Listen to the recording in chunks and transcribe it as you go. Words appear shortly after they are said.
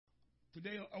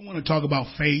Today I want to talk about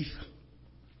faith,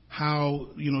 how,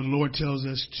 the Lord tells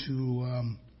us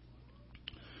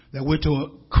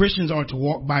that Christians are to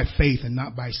walk by faith and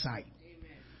not by sight.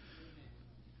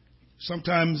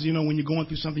 Sometimes, when you're going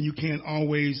through something, you can't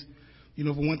always,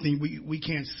 for one thing, we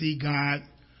can't see God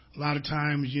a lot of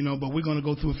times, but we're going to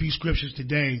go through a few scriptures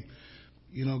today.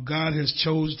 God has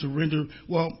chosen to render,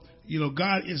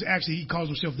 God is actually, he calls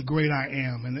himself the great I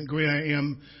am. And the great I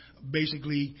am,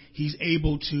 basically, he's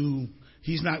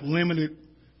not limited.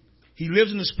 He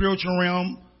lives in the spiritual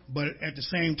realm, but at the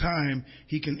same time,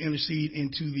 he can intercede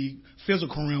into the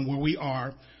physical realm where we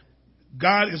are.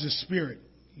 God is a spirit,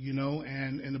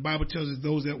 and the Bible tells us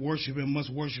those that worship him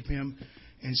must worship him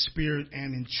in spirit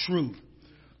and in truth.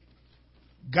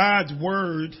 God's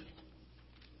word,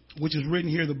 which is written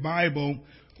here, the Bible,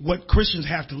 what Christians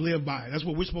have to live by. That's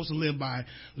what we're supposed to live by.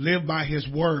 Live by his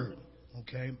word.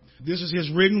 Okay. This is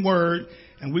his written word,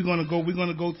 and we're going to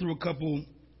go through a couple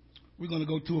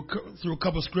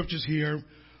of scriptures here,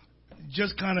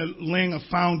 just kind of laying a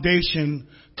foundation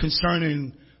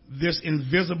concerning this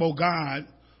invisible God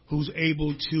who's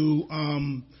able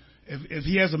to, if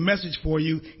he has a message for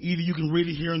you, either you can read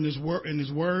it here in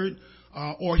his word,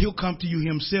 or he'll come to you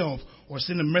himself or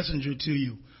send a messenger to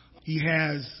you. He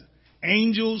has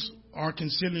angels are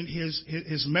considered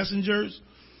his messengers,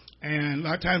 and a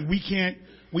lot of times we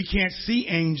can't see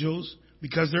angels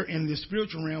because they're in the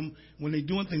spiritual realm when they're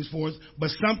doing things for us, but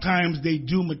sometimes they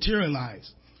do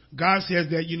materialize. God says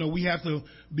that, we have to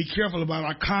be careful about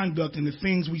our conduct and the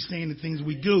things we say and the things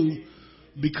we do,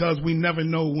 because we never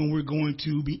know when we're going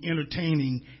to be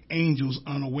entertaining angels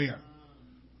unaware.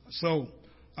 So,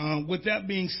 with that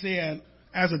being said,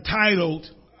 as a title,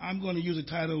 I'm going to use a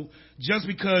title, just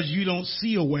because you don't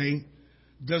see a way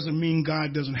doesn't mean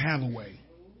God doesn't have a way.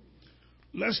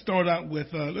 Let's start out with,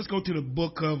 let's go to the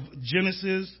book of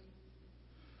Genesis.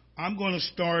 I'm going to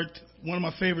start, one of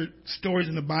my favorite stories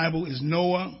in the Bible is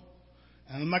Noah.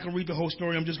 And I'm not going to read the whole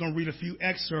story. I'm just going to read a few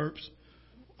excerpts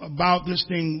about this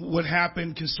thing, what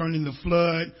happened concerning the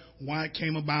flood, why it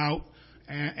came about,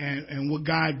 and what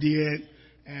God did.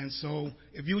 And so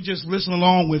if you just listen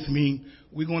along with me,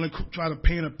 we're going to try to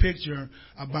paint a picture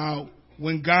about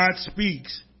when God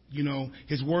speaks,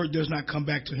 his word does not come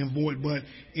back to him void, but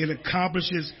it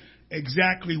accomplishes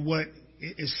exactly what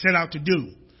it is set out to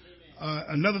do.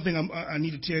 Another thing I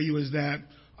need to tell you is that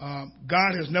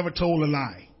God has never told a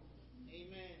lie.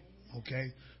 Okay?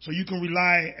 So you can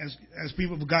rely, as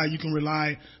people of God, you can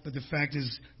rely that the fact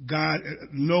is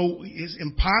it's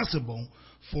impossible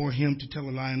for him to tell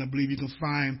a lie. And I believe you can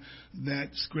find that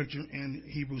scripture in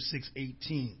Hebrews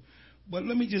 6:18. But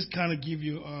let me just kind of give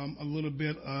you a little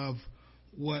bit of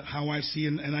how I see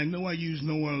it. And I know I use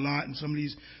Noah a lot, and some of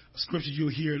these scriptures you'll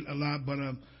hear a lot, but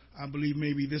I believe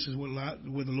maybe this is where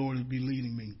the Lord will be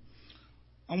leading me.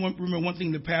 I want to remember one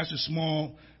thing that Pastor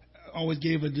Small always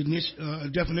gave a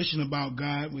definition about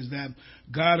God, was that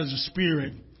God is a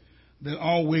spirit that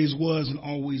always was and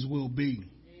always will be.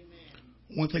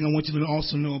 Amen. One thing I want you to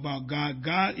also know about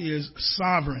God is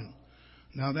sovereign.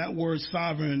 Now that word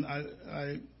sovereign,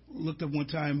 I looked up one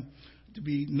time to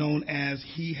be known as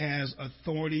he has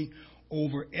authority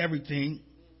over everything.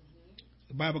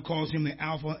 The Bible calls him the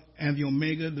Alpha and the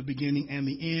Omega, the beginning and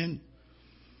the end.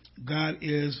 God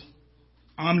is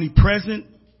omnipresent,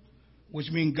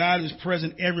 which means God is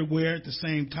present everywhere at the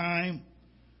same time.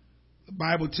 The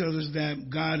Bible tells us that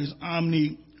God is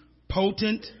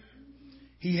omnipotent.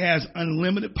 He has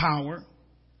unlimited power.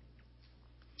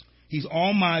 He's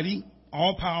almighty,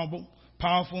 all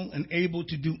powerful, and able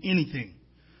to do anything.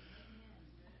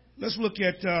 Let's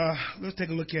take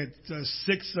a look at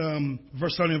 6,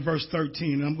 starting in verse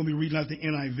 13. And I'm going to be reading out the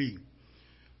NIV.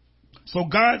 So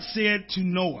God said to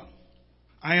Noah,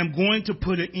 I am going to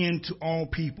put an end to all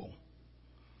people,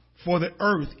 for the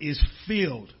earth is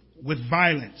filled with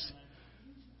violence.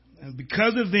 And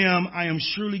because of them, I am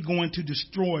surely going to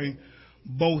destroy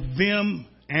both them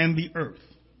and the earth.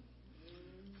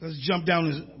 Let's jump down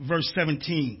to verse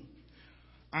 17.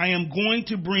 I am going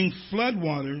to bring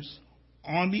floodwaters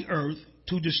on the earth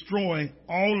to destroy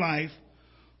all life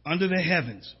under the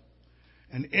heavens,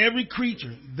 and every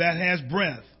creature that has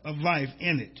breath of life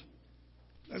in it.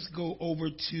 Let's go over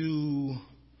to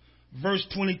verse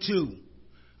 22.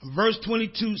 Verse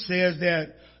 22 says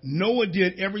that Noah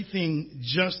did everything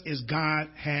just as God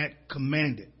had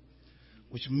commanded,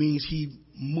 which means he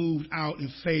moved out in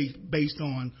faith based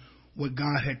on what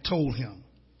God had told him.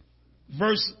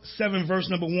 Verse 7, verse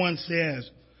number 1 says,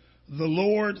 the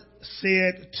Lord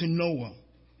said to Noah,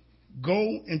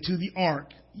 go into the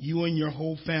ark, you and your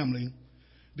whole family,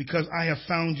 because I have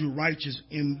found you righteous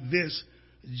in this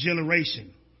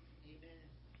generation.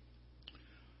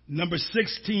 Number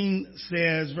 16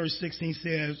 says, verse 16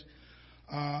 says,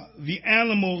 the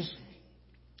animals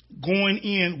going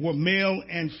in were male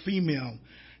and female,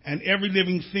 and every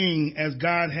living thing as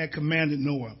God had commanded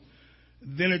Noah.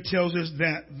 Then it tells us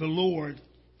that the Lord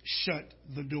shut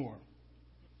the door.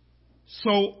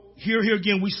 So here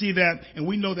again, we see that, and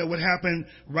we know that what happened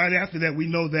right after that, we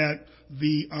know that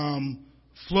the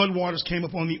flood waters came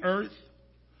upon the earth,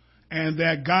 and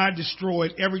that God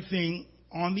destroyed everything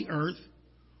on the earth,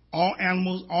 all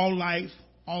animals, all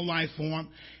life form,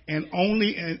 and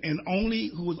only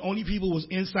people who was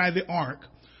inside the ark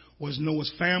was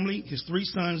Noah's family, his 3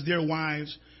 sons, their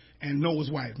wives, and Noah's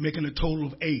wife, making a total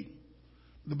of 8.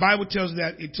 The Bible tells us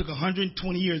that it took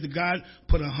 120 years, that God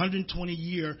put a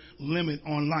 120-year limit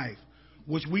on life,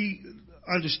 which we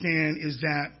understand is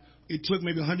that it took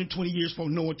maybe 120 years for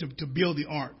Noah to build the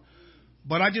ark.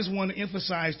 But I just want to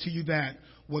emphasize to you that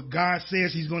what God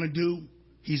says he's going to do,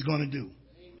 he's going to do.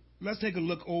 Let's take a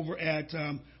look over at,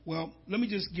 let me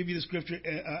just give you the scripture.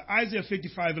 Isaiah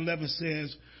 55:11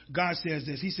 says, God says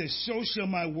this. He says, so shall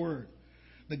my word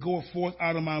that goeth forth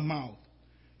out of my mouth.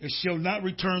 It shall not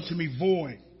return to me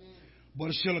void, but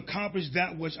it shall accomplish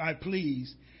that which I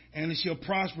please, and it shall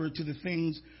prosper to the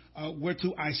things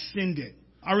whereto I send it.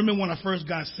 I remember when I first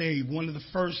got saved, one of the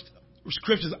first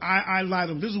scriptures I lied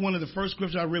on. This is one of the first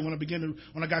scriptures I read when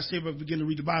I got saved. I began to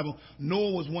read the Bible.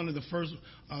 Noah was one of the first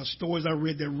stories I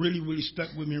read that really stuck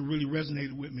with me and really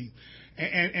resonated with me.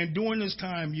 And during this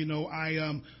time,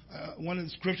 one of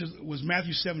the scriptures was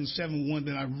Matthew 7:7, one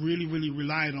that I really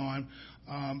relied on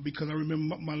because I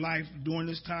remember my life during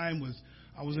this time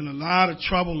I was in a lot of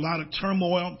trouble, a lot of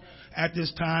turmoil at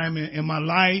this time in my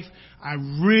life. I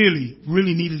really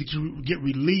needed to get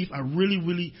relief. I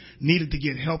really needed to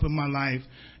get help in my life.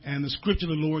 And the scripture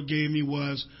the Lord gave me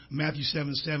was Matthew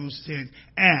 7:7 said,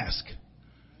 ask,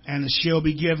 and it shall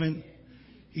be given.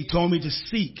 He told me to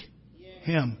seek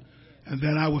him, and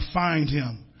then I would find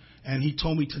him. And he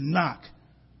told me to knock,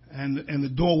 and the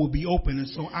door would be open. And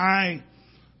so I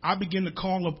began to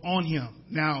call up on him.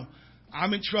 Now,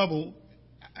 I'm in trouble.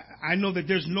 I know that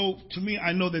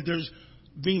I know that there's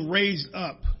being raised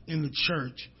up in the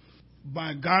church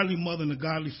by a godly mother and a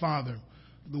godly father.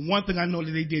 The one thing I know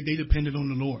that they did, they depended on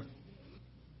the Lord.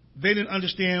 They didn't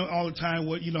understand all the time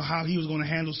how he was going to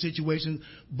handle situations,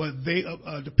 but they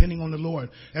depending on the Lord.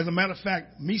 As a matter of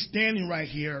fact, me standing right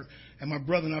here and my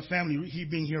brother and our family, he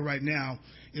being here right now,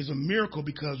 is a miracle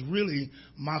because really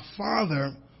my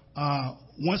father,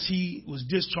 once he was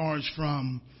discharged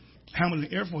from Hamilton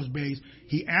Air Force Base,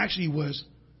 he actually was,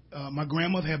 my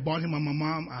grandmother had bought him and my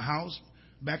mom a house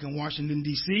back in Washington,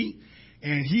 D.C.,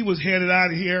 and he was headed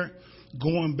out of here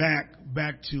going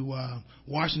back to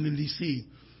Washington, D.C.,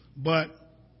 but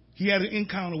he had an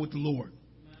encounter with the Lord.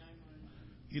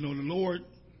 The Lord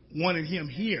wanted him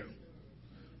here,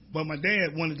 but my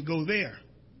dad wanted to go there,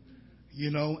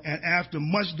 and after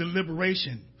much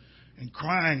deliberation and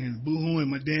crying and boo-hooing,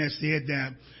 my dad said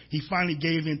that he finally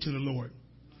gave in to the Lord.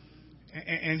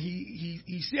 And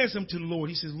he said something to the Lord.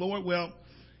 He says, Lord, well,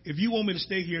 if you want me to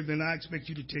stay here, then I expect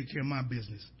you to take care of my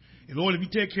business. And Lord, if you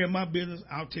take care of my business,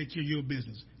 I'll take care of your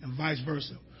business, and vice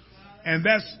versa. And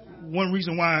that's one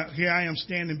reason why here I am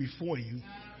standing before you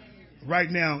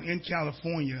right now in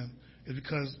California, is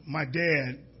because my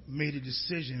dad made a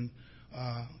decision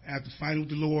after fighting with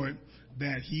the Lord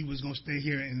that he was going to stay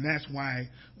here, and that's why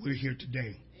we're here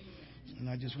today. And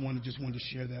I just wanted to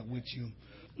share that with you.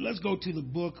 Let's go to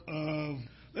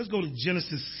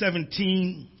Genesis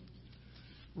 17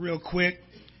 real quick.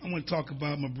 I want to talk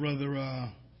about my brother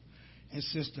and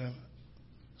sister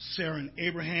Sarah and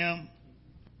Abraham.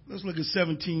 Let's look at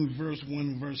 17 verse 1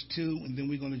 and verse 2, and then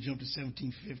we're going to jump to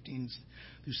 17, 15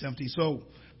 through 17. So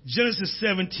Genesis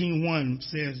 17:1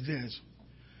 says this.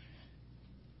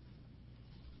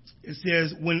 It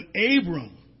says, when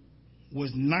Abram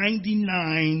was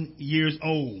 99 years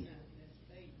old,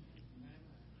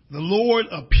 the Lord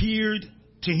appeared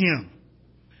to him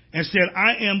and said,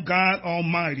 I am God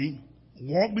Almighty.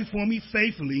 Walk before me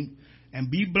faithfully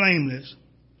and be blameless.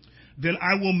 Then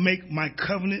I will make my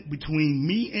covenant between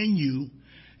me and you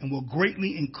and will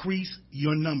greatly increase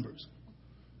your numbers.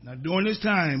 Now, during this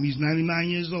time, he's 99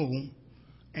 years old,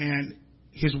 and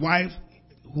his wife,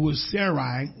 who is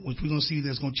Sarai, which we're going to see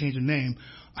that's going to change her name,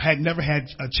 had never had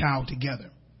a child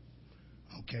together.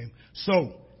 Okay,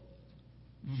 so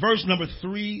verse number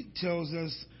 3 tells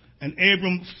us, and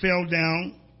Abram fell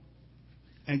down,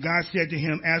 and God said to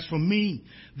him, as for me,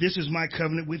 this is my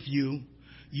covenant with you.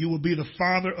 You will be the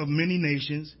father of many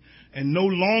nations, and no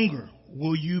longer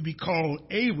will you be called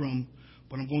Abram,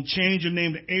 but I'm going to change your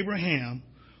name to Abraham,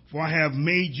 for I have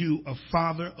made you a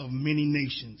father of many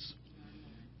nations.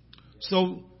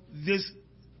 So this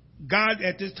God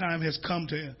at this time has come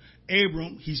to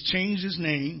Abram. He's changed his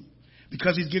name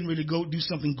because he's getting ready to go do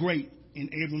something great in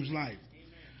Abram's life.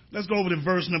 Let's go over to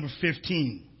verse number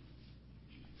 15.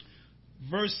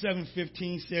 Verse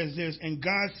 7:15 says this, and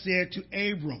God said to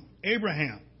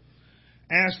Abraham,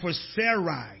 as for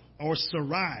Sarai,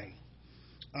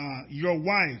 your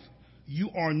wife, you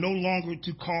are no longer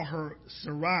to call her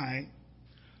Sarai.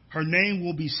 Her name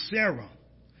will be Sarah,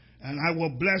 and I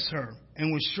will bless her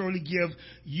and will surely give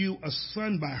you a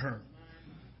son by her.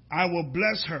 I will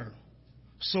bless her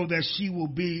so that she will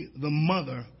be the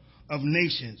mother of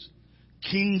nations.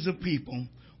 Kings of people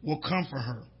will come for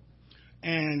her.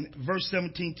 And verse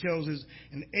 17 tells us,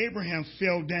 and Abraham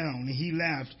fell down and he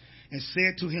laughed and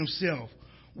said to himself,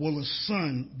 will a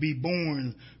son be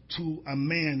born to a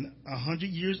man 100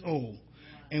 years old?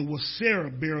 And will Sarah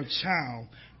bear a child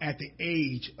at the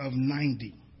age of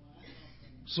 90?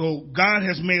 So God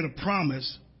has made a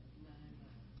promise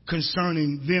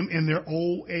concerning them in their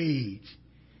old age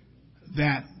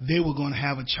that they were going to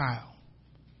have a child.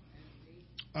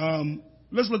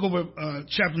 Let's look over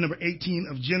chapter number 18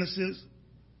 of Genesis.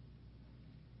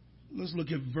 Let's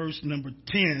look at verse number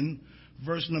 10.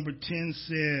 Verse number 10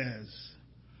 says,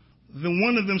 then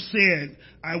one of them said,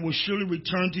 I will surely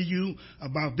return to you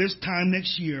about this time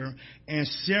next year, and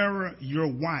Sarah, your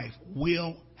wife,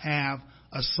 will have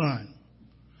a son.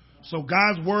 So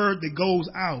God's word that goes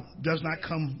out does not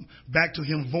come back to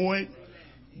him void,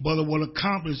 but it will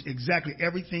accomplish exactly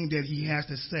everything that he has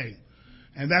to say.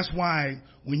 And that's why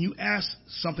when you ask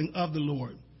something of the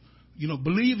Lord,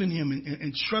 believe in him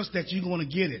and trust that you're going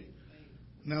to get it.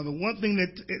 Now, the one thing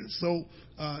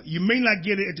you may not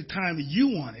get it at the time that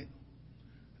you want it.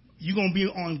 You're going to be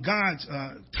on God's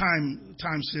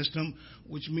time system,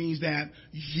 which means that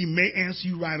he may answer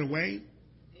you right away.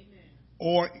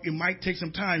 Or it might take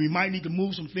some time. You might need to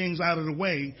move some things out of the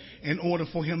way in order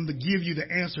for him to give you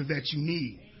the answer that you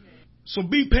need. So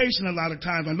be patient a lot of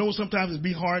times. I know sometimes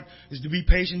it's hard to be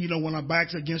patient, when our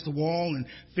back's against the wall and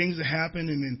things that happen.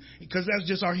 And because that's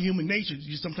just our human nature.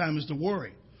 Sometimes it's to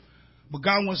worry. But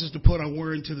God wants us to put our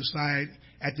worry to the side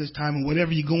at this time. And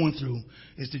whatever you're going through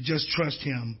is to just trust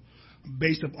him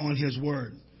based upon his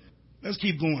word. Let's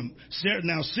keep going.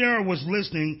 Now Sarah was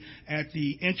listening at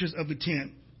the entrance of the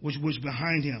tent, which was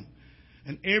behind him.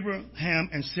 And Abraham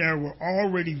and Sarah were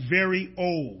already very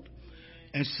old,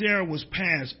 and Sarah was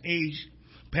past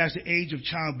the age of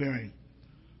childbearing.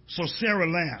 So Sarah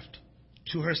laughed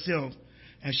to herself,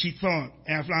 and she thought,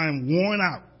 after I am worn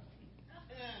out,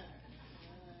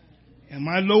 and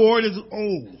my Lord is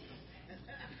old,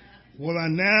 will I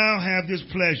now have this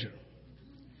pleasure?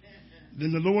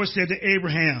 Then the Lord said to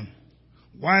Abraham,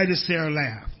 why did Sarah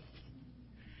laugh?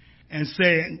 And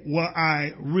said, will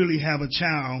I really have a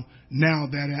child now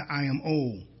that I am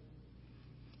old?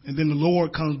 And then the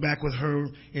Lord comes back with her,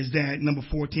 is that, number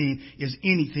 14, is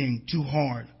anything too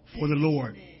hard for the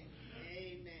Lord?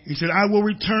 Amen. He said, I will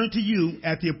return to you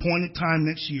at the appointed time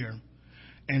next year,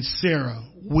 and Sarah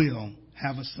will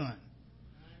have a son.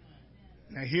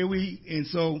 Now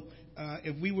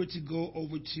if we were to go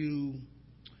over to,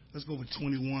 let's go over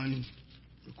 21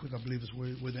 real quick. I believe is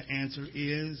where the answer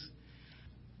is.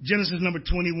 Genesis number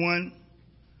 21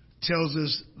 tells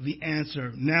us the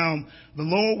answer. Now, the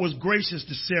Lord was gracious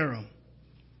to Sarah,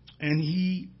 and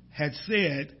he had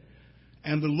said,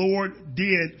 and the Lord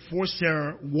did for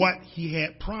Sarah what he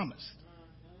had promised.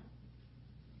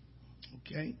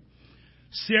 Okay.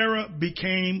 Sarah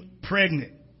became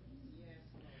pregnant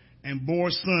and bore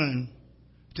a son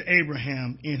to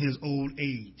Abraham in his old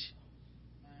age,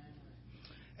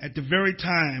 at the very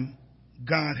time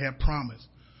God had promised.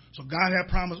 So God had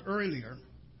promised earlier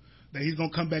that he's going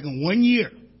to come back in 1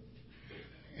 year.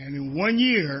 And in 1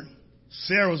 year,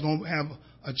 Sarah was going to have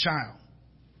a child.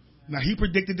 Now, he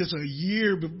predicted this a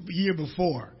year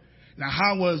before. Now,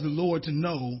 how was the Lord to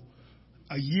know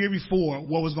a year before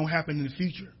what was going to happen in the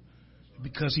future?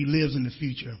 Because he lives in the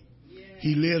future.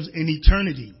 He lives in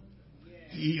eternity.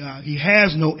 He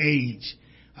has no age.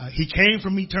 He came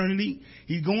from eternity.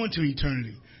 He's going to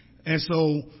eternity. And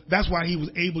so that's why he was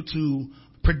able to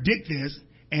predict this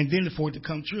and then for it to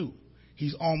come true.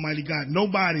 He's Almighty God.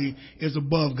 Nobody is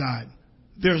above God.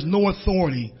 There's no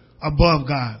authority above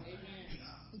God.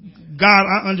 God,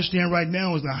 I understand right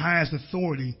now, is the highest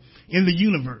authority in the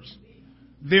universe.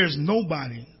 There's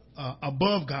nobody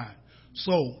above God.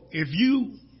 So if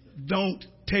you don't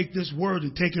take this word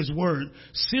and take his word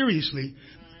seriously,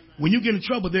 when you get in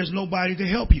trouble, there's nobody to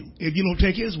help you if you don't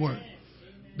take his word.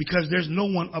 Because there's no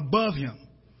one above him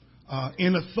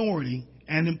in authority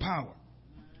and in power.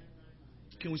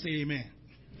 Can we say amen?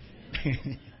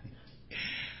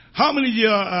 How many of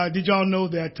you did y'all know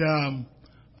that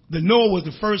the Noah was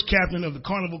the first captain of the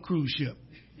Carnival cruise ship?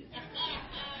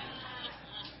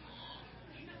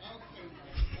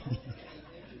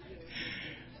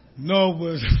 Noah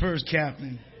was the first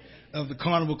captain of the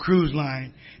Carnival Cruise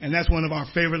Line, and that's one of our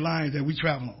favorite lines that we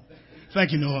travel on.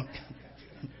 Thank you, Noah.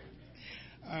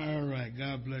 All right,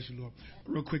 God bless you, Lord.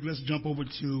 Real quick, let's jump over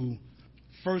to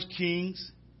 1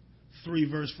 Kings 3,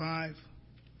 verse 5,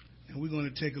 and we're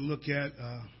going to take a look at,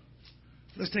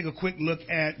 let's take a quick look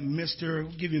at Mr.,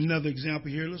 we'll give you another example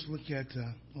here. Let's look at, 2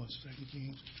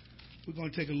 Kings. We're going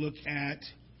to take a look at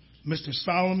Mr.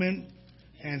 Solomon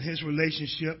and his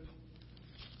relationship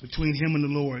between him and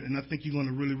the Lord, and I think you're going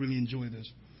to really, really enjoy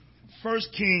this. 1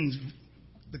 Kings,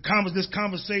 this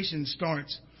conversation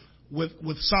starts with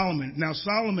Solomon. Now,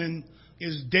 Solomon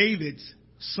is David's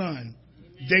son.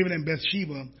 Amen. David and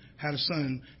Bathsheba had a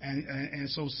son, and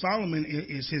so Solomon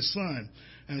is his son.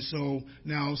 And so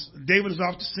now David is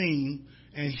off the scene,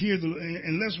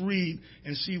 and let's read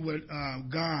and see what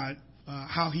God,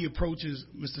 how he approaches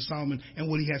Mr. Solomon and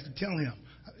what he has to tell him.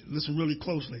 Listen really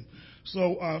closely.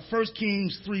 So 1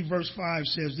 Kings 3 verse 5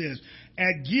 says this: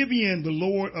 At Gibeon the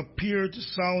Lord appeared to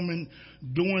Solomon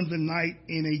during the night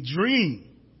in a dream.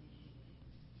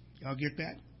 Y'all get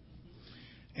that?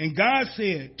 And God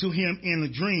said to him in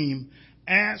a dream,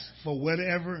 ask for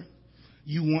whatever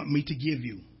you want me to give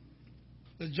you.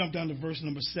 Let's jump down to verse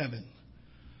number 7.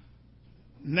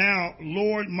 Now,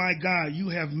 Lord my God, you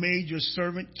have made your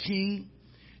servant king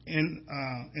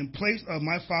in place of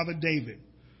my father David.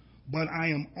 But I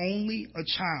am only a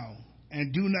child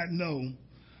and do not know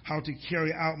how to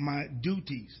carry out my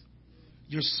duties.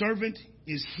 Your servant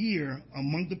is here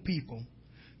among the people.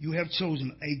 You have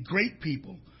chosen a great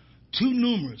people, too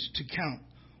numerous to count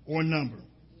or number.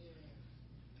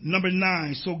 Number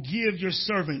 9, so give your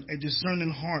servant a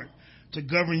discerning heart to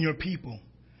govern your people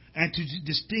and to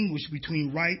distinguish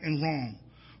between right and wrong.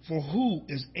 For who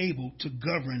is able to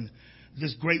govern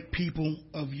this great people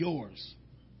of yours?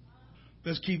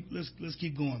 Let's keep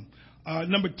going.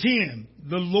 Number 10,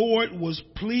 the Lord was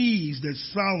pleased that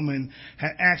Solomon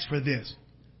had asked for this.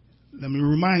 Let me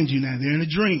remind you now, they're in a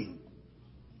dream.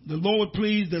 The Lord was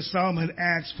pleased that Solomon had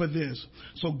asked for this.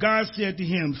 So God said to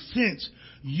him, since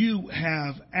you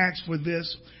have asked for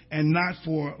this and not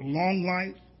for long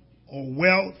life or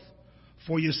wealth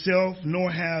for yourself,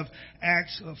 nor have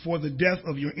asked for the death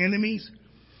of your enemies,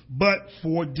 but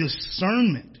for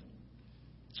discernment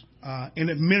in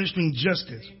administering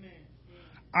justice,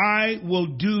 I will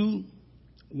do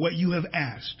what you have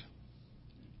asked.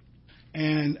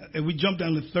 And if we jump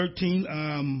down to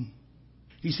 13,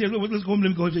 he said, let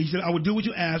me go. He said, I will do what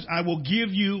you ask. I will give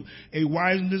you a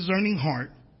wise and discerning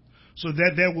heart, so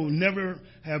that there will never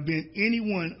have been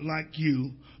anyone like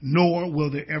you, nor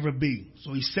will there ever be.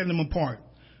 So he set them apart.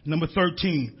 Number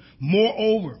 13,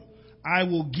 moreover, I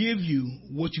will give you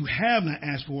what you have not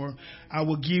asked for. I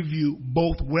will give you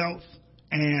both wealth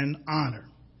and honor.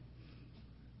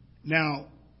 Now,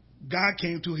 God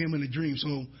came to him in a dream.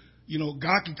 So,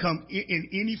 God can come in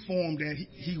any form that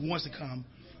he wants to come,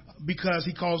 because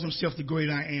he calls himself the great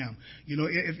I am.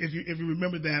 If you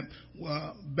remember that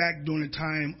back during the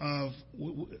time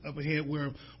of ahead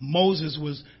where Moses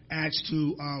was asked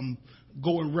to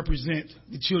go and represent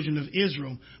the children of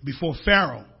Israel before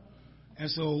Pharaoh. And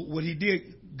so what he did,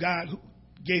 God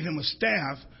gave him a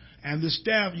staff, and the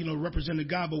staff, represented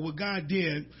God. But what God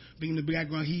did, being in the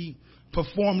background, he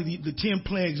performed the 10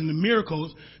 plagues and the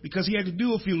miracles, because he had to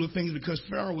do a few little things, because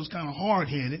Pharaoh was kind of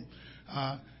hard-headed.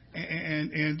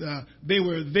 And they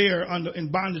were there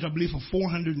in bondage, I believe, for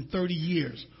 430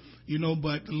 years.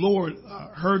 But the Lord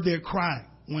heard their cry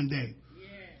one day.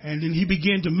 And then he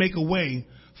began to make a way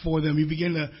for them. He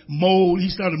began to mold. He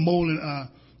started molding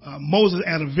Moses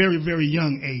at a very, very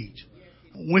young age.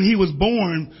 When he was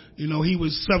born, he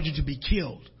was subject to be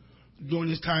killed during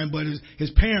this time, but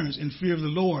his parents, in fear of the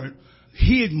Lord,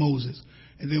 hid Moses.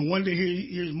 And then one day,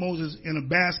 here's Moses in a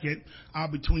basket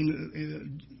out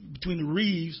between the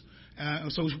reeds.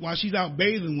 So while she's out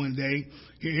bathing one day,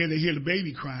 they hear the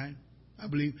baby crying, I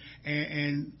believe.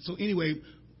 And so anyway,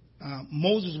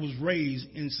 Moses was raised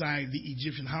inside the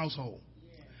Egyptian household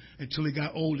until he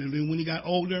got older. And then when he got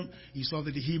older, he saw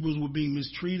that the Hebrews were being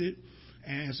mistreated.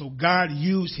 And so God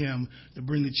used him to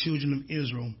bring the children of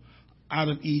Israel out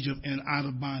of Egypt and out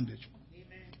of bondage.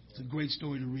 Amen. It's a great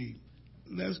story to read.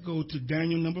 Let's go to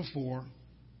Daniel number 4.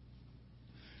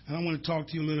 And I want to talk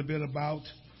to you a little bit about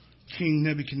King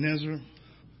Nebuchadnezzar.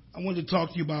 I want to talk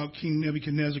to you about King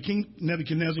Nebuchadnezzar. King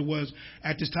Nebuchadnezzar was,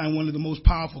 at this time, one of the most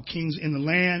powerful kings in the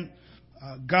land.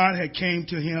 God had came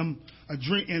to him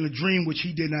in a dream which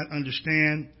he did not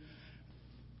understand.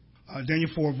 Daniel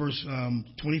 4, verse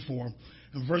 24.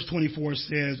 And verse 24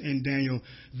 says in Daniel,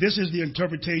 "This is the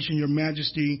interpretation, your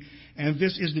majesty, and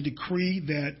this is the decree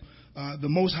that the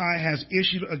Most High has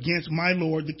issued against my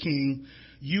lord the king.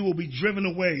 You will be driven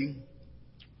away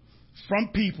from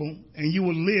people, and you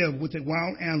will live with the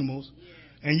wild animals,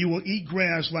 and you will eat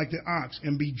grass like the ox,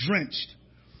 and be drenched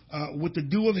with the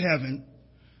dew of heaven.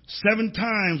 7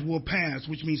 times will pass,"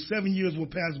 which means 7 years will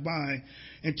pass by,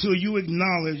 "until you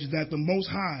acknowledge that the Most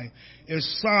High is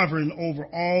sovereign over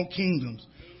all kingdoms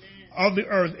of the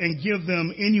earth, and give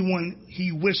them anyone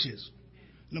he wishes."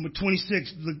 Number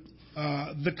 26,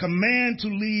 the command to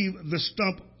leave the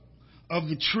stump of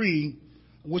the tree,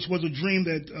 which was a dream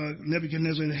that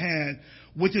Nebuchadnezzar had,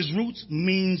 with its roots,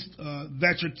 means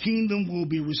that your kingdom will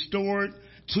be restored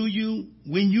to you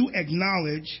when you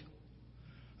acknowledge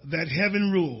that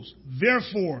heaven rules.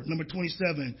 Therefore, number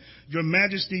 27, your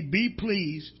majesty, be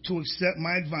pleased to accept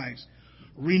my advice.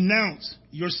 Renounce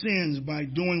your sins by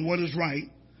doing what is right,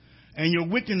 and your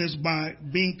wickedness by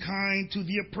being kind to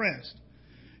the oppressed.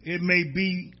 It may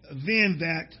be then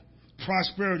that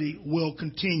prosperity will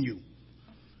continue.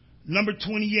 Number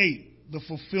 28, the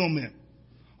fulfillment.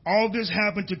 All this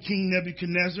happened to King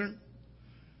Nebuchadnezzar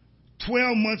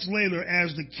 12 months later,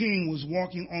 as the king was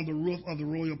walking on the roof of the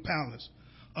royal palace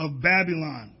of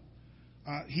Babylon.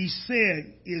 He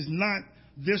said, "Is not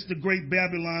this the great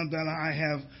Babylon that I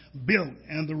have built,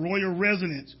 and the royal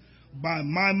residence by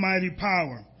my mighty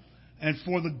power, and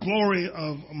for the glory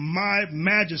of my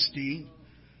majesty?"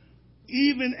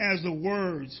 Even as the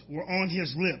words were on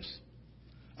his lips,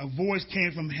 a voice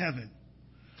came from heaven,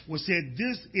 which said,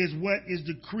 "This is what is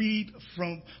decreed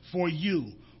for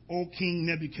you, O King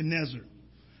Nebuchadnezzar.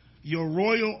 Your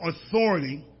royal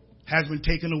authority has been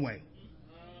taken away.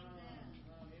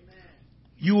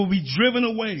 You will be driven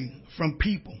away from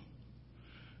people,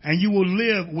 and you will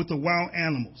live with the wild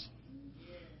animals,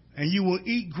 and you will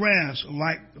eat grass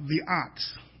like the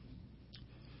ox.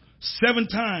 7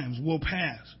 times will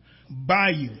pass by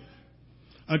you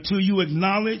until you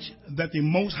acknowledge that the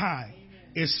Most High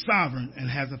is sovereign and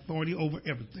has authority over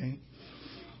everything,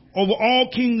 over all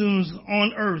kingdoms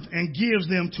on earth, and gives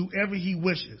them to every he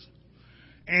wishes."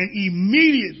 And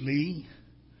immediately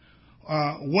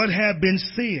what had been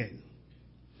said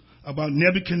about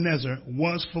Nebuchadnezzar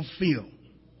was fulfilled.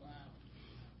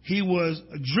 He was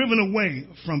driven away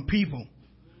from people,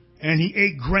 and he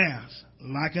ate grass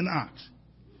like an ox.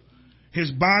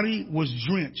 His body was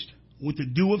drenched with the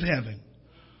dew of heaven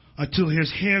until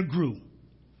his hair grew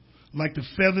like the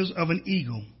feathers of an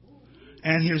eagle,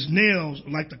 and his nails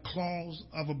like the claws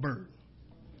of a bird.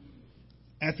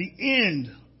 At the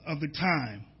end of the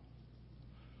time,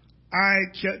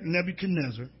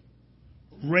 Nebuchadnezzar,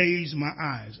 raised my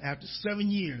eyes. After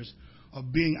 7 years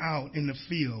of being out in the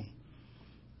field,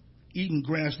 eating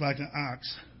grass like an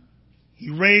ox,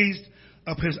 he raised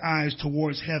up his eyes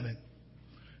towards heaven.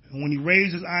 And when he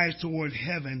raised his eyes toward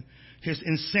heaven, his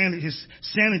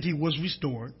sanity was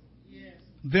restored. Yes.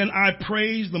 Then I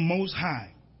praised the Most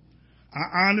High.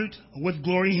 I honored with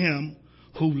glory him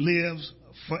who lives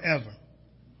forever.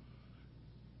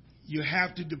 You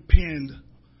have to depend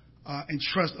and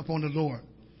trust upon the Lord.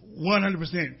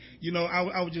 100%. You know,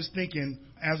 I was just thinking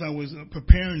as I was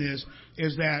preparing this,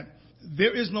 is that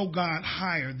there is no God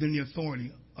higher than the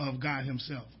authority of God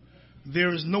himself.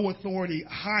 There is no authority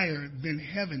higher than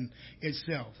heaven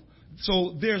itself.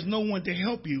 So there's no one to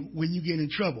help you when you get in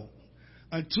trouble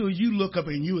until you look up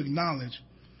and you acknowledge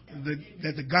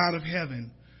that the God of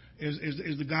heaven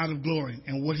is the God of glory.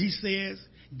 And what he says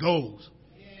goes.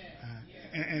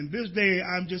 And this day,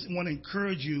 I just want to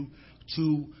encourage you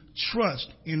to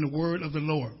trust in the word of the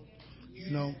Lord.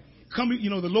 You know,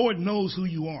 the Lord knows who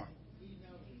you are.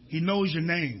 He knows your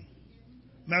name.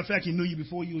 Matter of fact, he knew you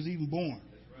before you was even born.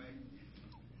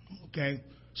 Okay,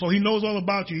 so he knows all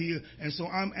about you. And so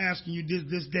I'm asking you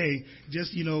this day,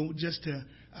 just to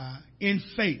in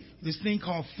faith, this thing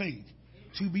called faith,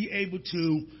 to be able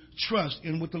to trust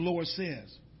in what the Lord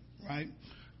says. Right?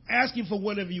 Ask him for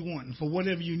whatever you want and for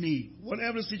whatever you need,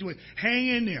 whatever the situation. Hang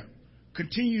in there.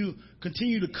 Continue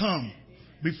to come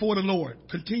before the Lord.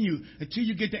 Continue until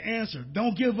you get the answer.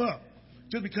 Don't give up.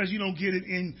 Just because you don't get it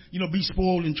in, be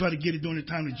spoiled and try to get it during the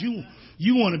time that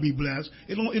you want to be blessed.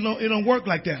 It don't work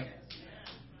like that.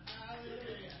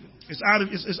 It's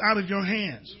out of your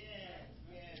hands.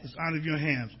 It's out of your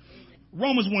hands.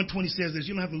 Romans 1:20 says this.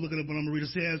 You don't have to look it up, but I'm going to read it.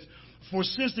 It says, "For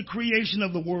since the creation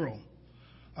of the world,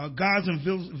 God's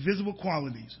invisible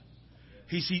qualities,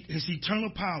 his eternal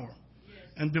power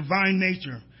and divine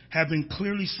nature have been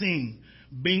clearly seen,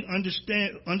 being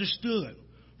understood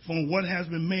from what has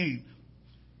been made,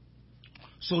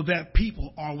 so that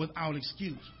people are without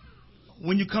excuse."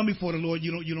 when you come before the Lord,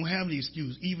 you don't have any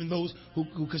excuse. Even those who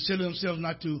consider themselves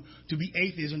not to be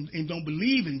atheists and don't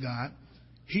believe in God,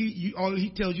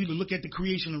 he tells you to look at the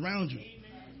creation around you,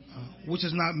 which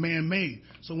is not man-made.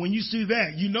 So when you see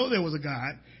that, you know there was a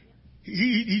God.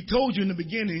 He told you in the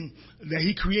beginning that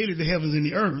he created the heavens and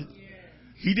the earth.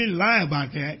 He didn't lie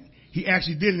about that. He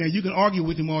actually did it. Now, you can argue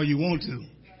with him all you want to.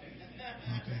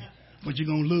 Okay. But you're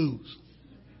going to lose.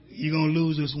 You're going to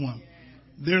lose this one.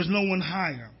 There's no one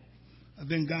higher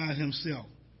than God himself.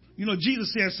 You know,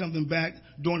 Jesus said something back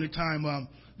during the time.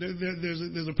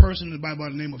 There's a person in the Bible by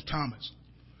the name of Thomas.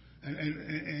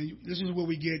 And this is where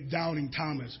we get doubting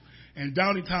Thomas. And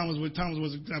doubting Thomas was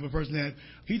the type of person that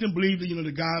he didn't believe that,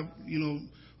 that God,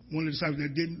 one of the disciples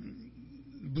that didn't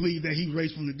believe that he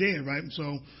raised from the dead, right?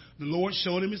 So the Lord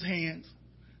showed him his hands.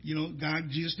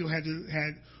 Jesus still had the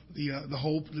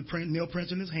nail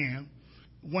prints in his hand.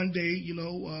 One day,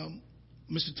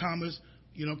 Mr. Thomas,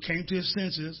 came to his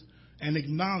senses and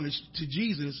acknowledged to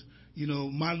Jesus,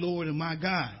 my Lord and my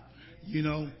God,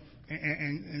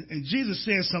 And Jesus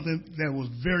said something that was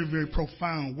very, very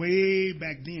profound way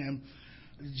back then.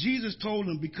 Jesus told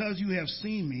him, because you have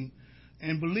seen me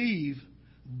and believe,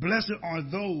 blessed are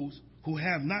those who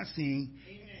have not seen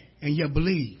and yet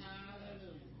believe.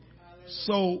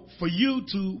 So for you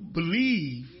to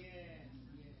believe,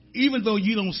 even though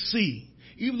you don't see,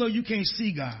 even though you can't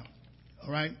see God,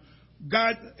 all right,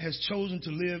 God has chosen to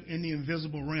live in the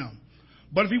invisible realm.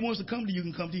 But if he wants to come to you,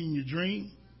 he can come to you in your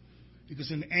dream. He can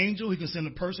send an angel. He can send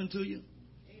a person to you,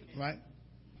 right?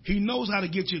 He knows how to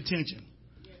get your attention.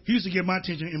 He used to get my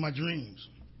attention in my dreams.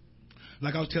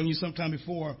 Like I was telling you sometime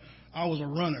before, I was a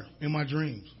runner in my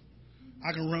dreams.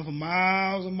 I can run for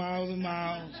miles and miles and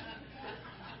miles.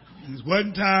 And it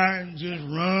wasn't time, just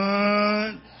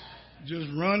run, just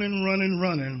running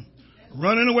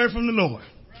away from the Lord.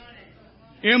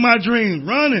 In my dreams,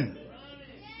 running.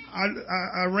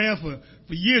 I ran for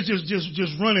years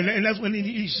just running, and that's when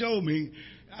he showed me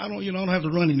I don't have to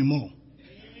run anymore.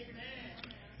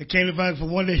 It came about for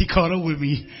one day he caught up with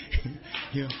me.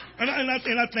 Yeah. And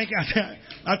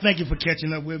I thank you for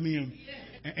catching up with me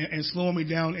and slowing me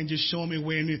down and just showing me a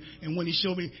way. And when he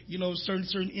showed me,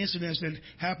 certain incidents that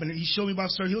happened, he'll show you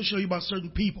about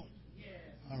certain people.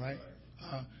 All right.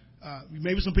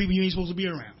 Maybe some people you ain't supposed to be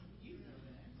around.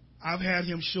 I've had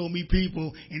him show me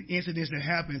people and incidents that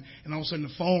happened, and all of a sudden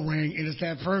the phone rang, and it's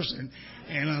that person.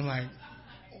 And I'm like,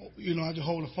 I just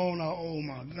hold the phone out. Oh,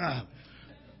 my God.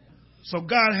 So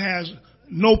God has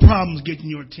no problems getting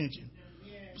your attention.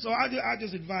 So I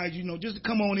just advise you, just to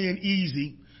come on in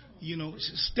easy.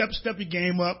 Step your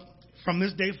game up from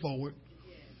this day forward.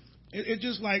 It's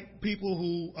just like people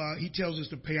who he tells us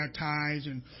to pay our tithes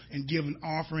and give an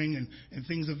offering and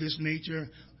things of this nature.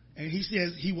 And he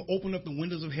says he will open up the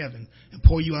windows of heaven and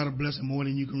pour you out a blessing more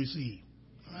than you can receive.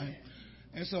 All right?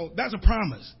 And so that's a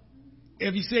promise.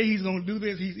 If he says he's going to do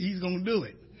this, he's going to do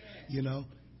it.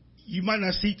 You might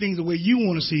not see things the way you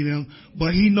want to see them,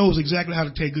 but he knows exactly how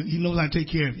to he knows how to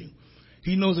take care of you.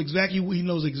 He knows exactly what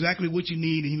you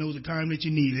need, and he knows the time that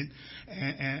you need it.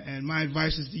 And my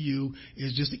advice is to you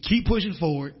is just to keep pushing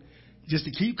forward, just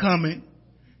to keep coming,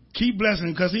 keep blessing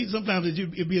him, because sometimes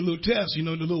it'd be a little test, the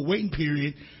little waiting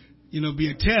period.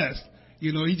 Be a test.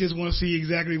 He just want to see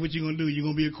exactly what you're going to do. You're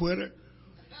going to be a quitter,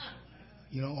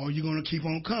 or you're going to keep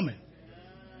on coming.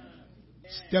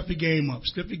 Step the game up.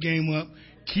 Step the game up.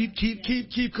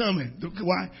 Keep coming.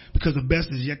 Why? Because the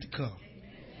best is yet to come.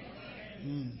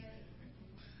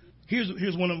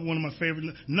 Here's one of my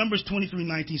favorite. Numbers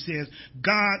 23:19 says,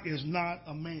 God is not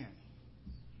a man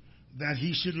that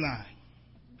he should lie,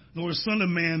 nor a son of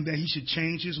man that he should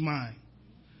change his mind.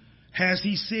 Has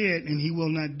he said, and he will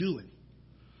not do it?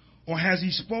 Or has he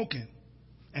spoken,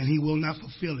 and he will not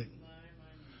fulfill it?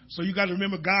 So you got to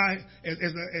remember, God, as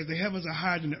the heavens are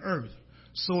higher than the earth,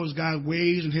 so is God's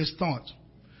ways and his thoughts.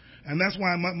 And that's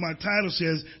why my title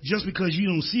says, just because you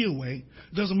don't see a way,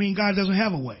 doesn't mean God doesn't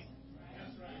have a way.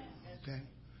 Okay?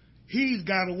 He's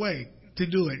got a way to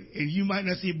do it. And you might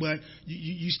not see it, but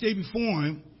you stay before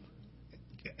him.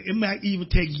 It might even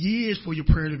take years for your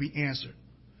prayer to be answered.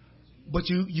 But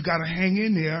you got to hang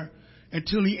in there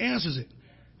until he answers it.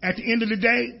 At the end of the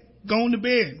day, go on to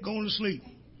bed, go on to sleep,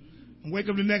 and wake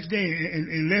up the next day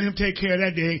and let him take care of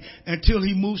that day until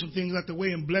he moves some things out the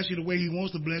way and bless you the way he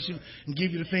wants to bless you and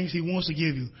give you the things he wants to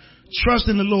give you. Trust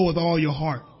in the Lord with all your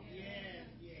heart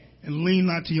and lean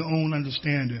not to your own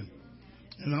understanding.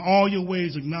 And in all your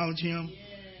ways acknowledge him,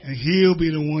 and he'll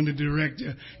be the one to direct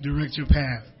your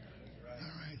path.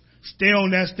 Stay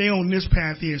on this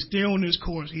path here. Stay on this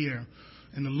course here.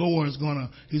 And the Lord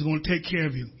he's gonna take care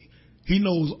of you. He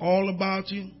knows all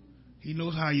about you. He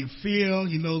knows how you feel.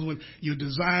 He knows what your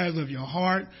desires of your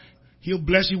heart. He'll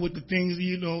bless you with the things,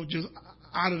 just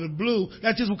out of the blue.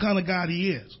 That's just what kind of God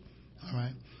he is. All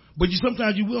right. But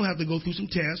sometimes you will have to go through some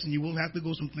tests, and you will have to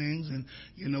go some things.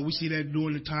 And, we see that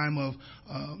during the time of,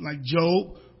 like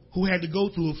Job, who had to go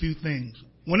through a few things.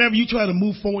 Whenever you try to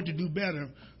move forward to do better,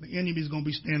 the enemy is going to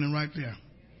be standing right there.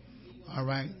 All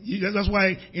right. That's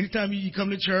why anytime you come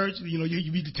to church,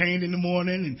 you be detained in the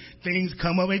morning and things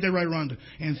come up. Ain't that right, Rhonda?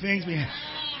 And things be.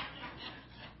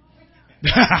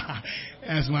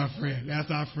 That's my friend.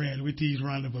 That's our friend. We tease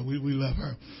Rhonda, but we love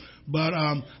her. But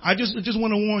I just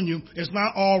want to warn you, it's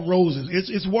not all roses.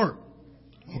 It's work.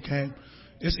 Okay?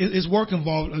 It's work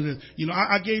involved.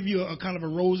 I gave you a kind of a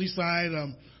rosy side.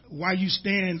 Why you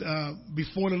stand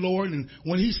before the Lord, and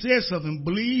when he says something,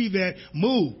 believe that,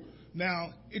 move. Now,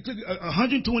 it took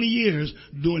 120 years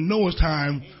during Noah's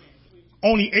time.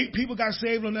 Only 8 people got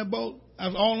saved on that boat out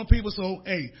of all the people. So,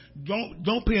 hey,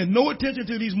 don't pay no attention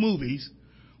to these movies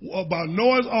about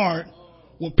Noah's Ark,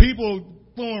 where people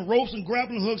throwing ropes and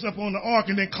grappling hooks up on the ark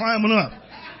and then climbing up.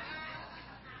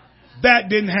 That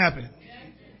didn't happen.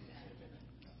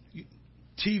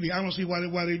 TV, I don't see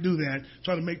why they do that,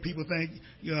 try to make people think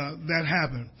that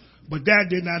happened. But that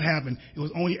did not happen. It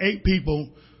was only 8 people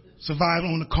survived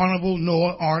on the Carnival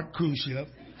Noah Ark cruise ship.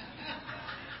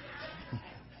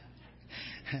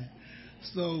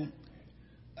 So,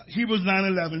 Hebrews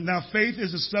 9:11. Now, faith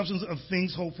is the substance of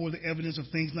things hoped for, the evidence of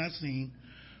things not seen,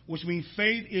 which means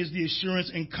faith is the assurance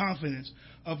and confidence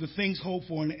of the things hoped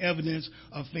for and the evidence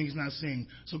of things not seen.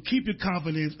 So keep your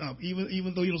confidence up.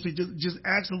 Even though you don't see, just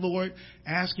ask the Lord,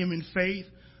 ask him in faith.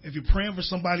 If you're praying for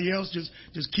somebody else, just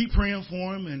keep praying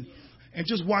for him and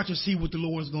just watch and see what the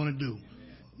Lord is going to do.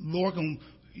 Lord can,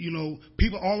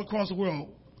 people all across the world,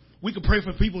 we could pray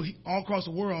for people all across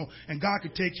the world, and God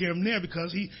could take care of them there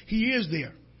because he is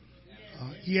there.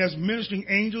 He has ministering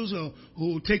angels who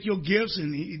will take your gifts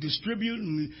and he distribute,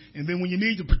 and then when you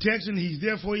need the protection, he's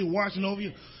there for you, watching over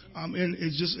you. And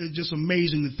it's just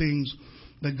amazing the things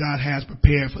that God has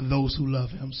prepared for those who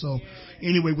love him. So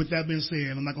anyway, with that being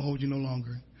said, I'm not going to hold you no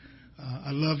longer.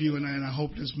 I love you, and I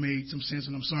hope this made some sense,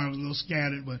 and I'm sorry I was a little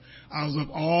scattered, but I was up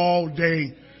all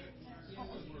day.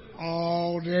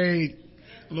 All day.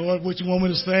 Lord, what you want me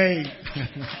to say?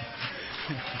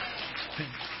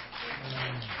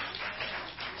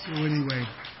 So anyway,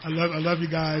 I love you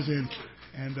guys, and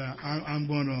I'm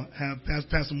going to have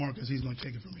Pastor Marcus. He's going to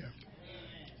take it from here.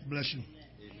 Bless you.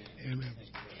 Amen.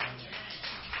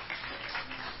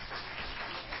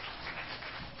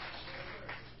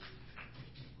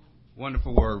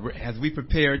 Wonderful word. As we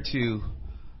prepare to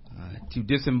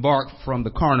disembark from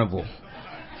the carnival,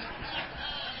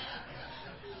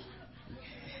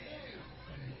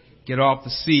 get off the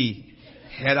sea,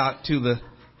 head out to the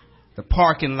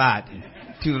parking lot,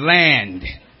 to the land.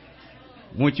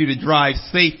 I want you to drive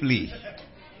safely.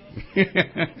 Yeah,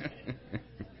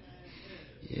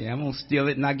 I'm going to steal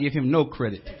it and not give him no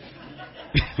credit.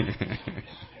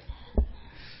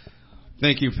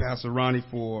 Thank you, Pastor Ronnie,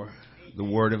 for the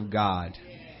Word of God.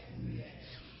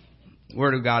 The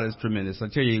Word of God is tremendous. I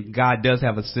tell you, God does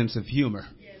have a sense of humor.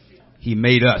 He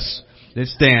made us.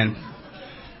 Let's stand.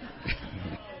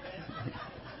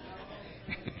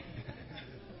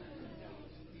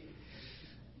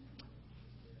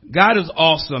 God is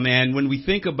awesome, and when we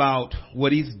think about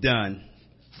what he's done,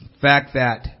 the fact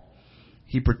that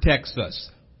he protects us,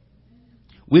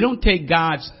 we don't take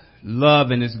God's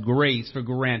love and his grace for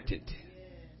granted.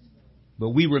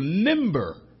 But we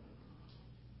remember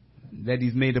that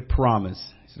he's made a promise.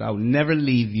 He said, I will never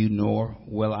leave you, nor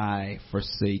will I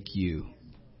forsake you.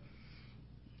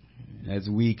 As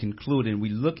we conclude and we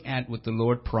look at what the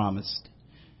Lord promised,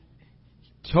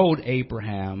 told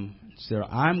Abraham, Sarah,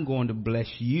 I'm going to bless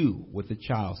you with a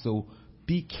child. So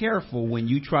be careful when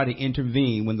you try to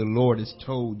intervene when the Lord has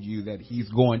told you that he's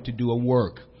going to do a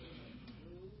work.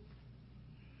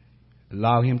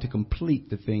 Allow him to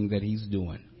complete the thing that he's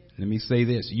doing. Let me say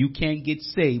this. You can't get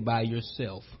saved by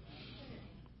yourself.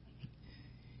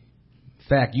 In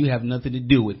fact, you have nothing to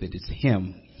do with it. It's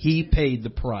him. He paid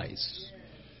the price.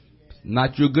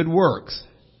 Not your good works.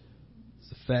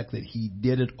 The fact that he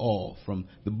did it all. From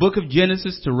the book of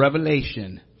Genesis to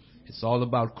Revelation, it's all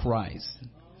about Christ.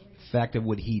 The fact of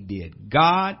what he did.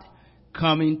 God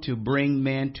coming to bring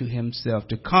man to himself,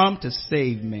 to come to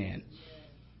save man.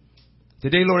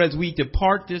 Today, Lord, as we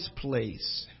depart this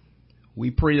place, we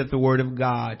pray that the Word of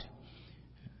God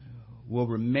will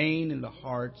remain in the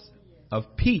hearts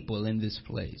of people in this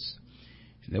place.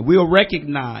 That we'll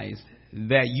recognize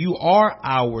that you are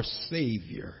our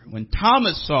Savior. When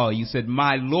Thomas saw you, said,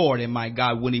 my Lord and my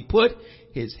God, when he put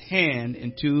his hand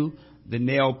into the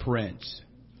nail prints.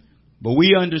 But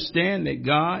we understand that,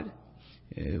 God,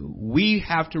 we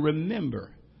have to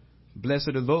remember,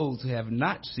 blessed are those who have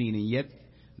not seen and yet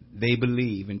they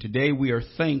believe. And today we are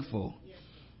thankful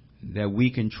that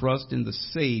we can trust in the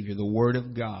Savior, the Word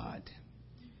of God.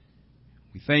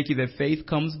 We thank you that faith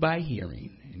comes by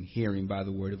hearing, and hearing by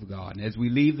the Word of God. And as we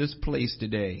leave this place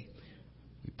today,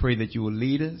 we pray that you will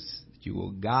lead us, that you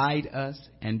will guide us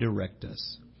and direct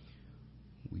us.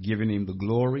 We give your name the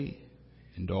glory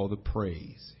and all the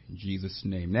praise in Jesus'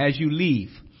 name. And as you leave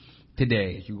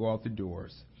today, as you go out the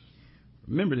doors,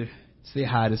 remember to say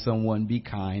hi to someone, be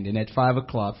kind, and at 5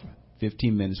 o'clock,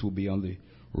 15 minutes, we'll be on the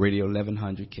radio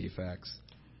 1100 KFAX,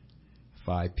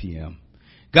 5 p.m.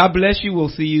 God bless you. We'll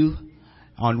see you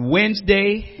on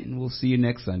Wednesday, and we'll see you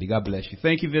next Sunday. God bless you.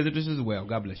 Thank you, visitors, as well.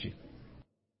 God bless you.